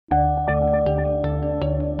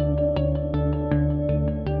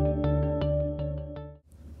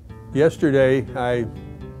Yesterday, I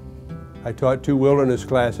taught 2 wilderness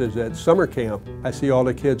classes at summer camp. I see all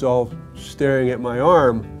the kids all staring at my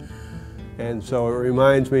arm, and so it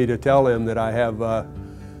reminds me to tell them that I have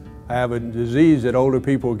a disease that older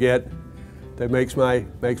people get that makes my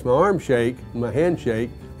arm shake, my hand shake.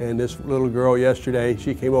 And this little girl yesterday,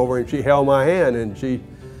 she came over and she held my hand and she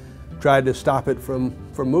tried to stop it from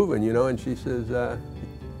moving, you know, and she says,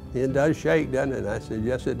 "It does shake, doesn't it?" And I said,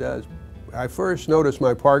 "Yes, it does." I first noticed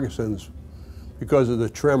my Parkinson's because of the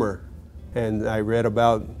tremor, and I read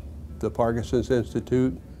about the Parkinson's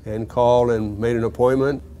Institute and called and made an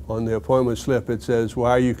appointment. On the appointment slip it says,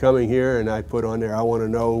 "Why are you coming here?" And I put on there, "I want to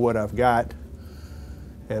know what I've got."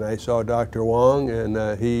 And I saw Dr. Wong,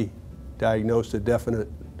 and he diagnosed a definite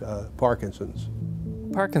Parkinson's.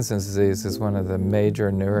 Parkinson's disease is one of the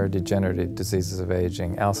major neurodegenerative diseases of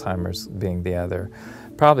aging, Alzheimer's being the other.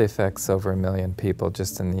 Probably affects over 1 million people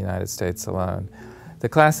just in the United States alone. The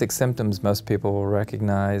classic symptoms most people will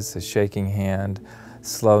recognize: a shaking hand,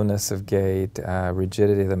 slowness of gait,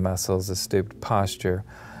 rigidity of the muscles, a stooped posture.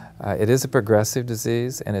 It is a progressive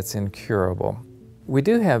disease and it's incurable. We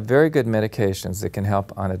do have very good medications that can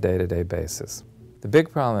help on a day-to-day basis. The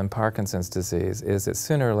big problem in Parkinson's disease is that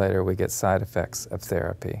sooner or later we get side effects of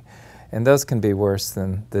therapy, and those can be worse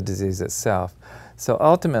than the disease itself. So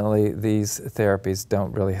ultimately, these therapies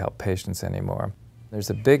don't really help patients anymore.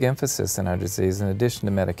 There's a big emphasis in our disease, in addition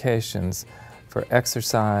to medications, for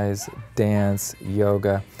exercise, dance,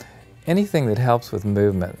 yoga. Anything that helps with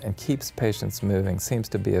movement and keeps patients moving seems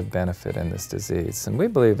to be of benefit in this disease, and we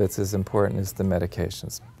believe it's as important as the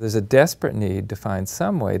medications. There's a desperate need to find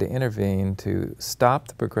some way to intervene to stop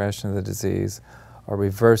the progression of the disease or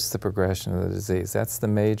reverse the progression of the disease. That's the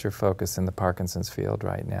major focus in the Parkinson's field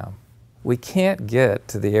right now. We can't get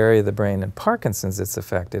to the area of the brain in Parkinson's that's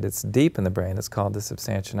affected. It's deep in the brain. It's called the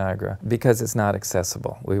substantia nigra because it's not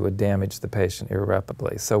accessible. We would damage the patient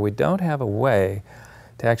irreparably. So we don't have a way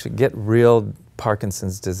to actually get real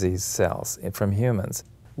Parkinson's disease cells from humans.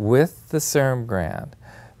 With the CIRM grant,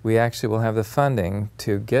 we actually will have the funding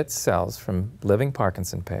to get cells from living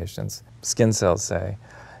Parkinson patients, skin cells say,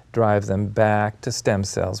 drive them back to stem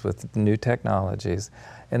cells with new technologies,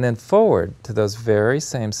 and then forward to those very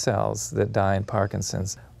same cells that die in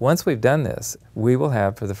Parkinson's. Once we've done this, we will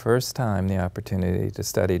have for the first time the opportunity to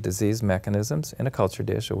study disease mechanisms in a culture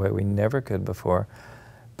dish, a way we never could before,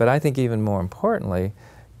 but I think even more importantly,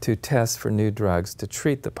 to test for new drugs to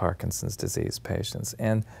treat the Parkinson's disease patients,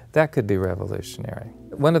 and that could be revolutionary.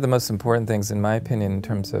 One of the most important things, in my opinion, in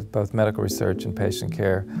terms of both medical research and patient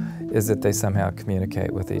care, is that they somehow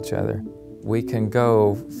communicate with each other. We can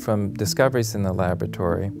go from discoveries in the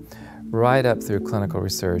laboratory right up through clinical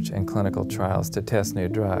research and clinical trials to test new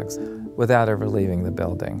drugs without ever leaving the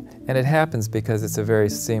building. And it happens because it's a very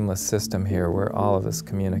seamless system here where all of us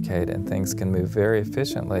communicate and things can move very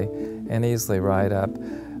efficiently and easily right up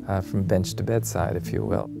from bench to bedside, if you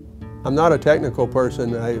will. I'm not a technical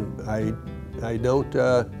person. I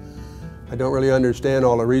don't really understand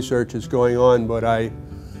all the research that's going on, but I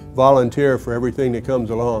volunteer for everything that comes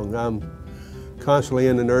along. I'm constantly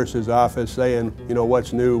in the nurse's office saying, you know,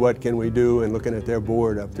 what's new, what can we do, and looking at their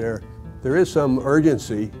board up there. There is some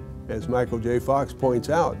urgency, as Michael J. Fox points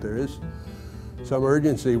out. There is some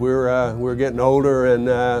urgency. We're getting older,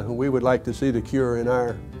 and we would like to see the cure in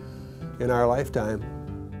our lifetime.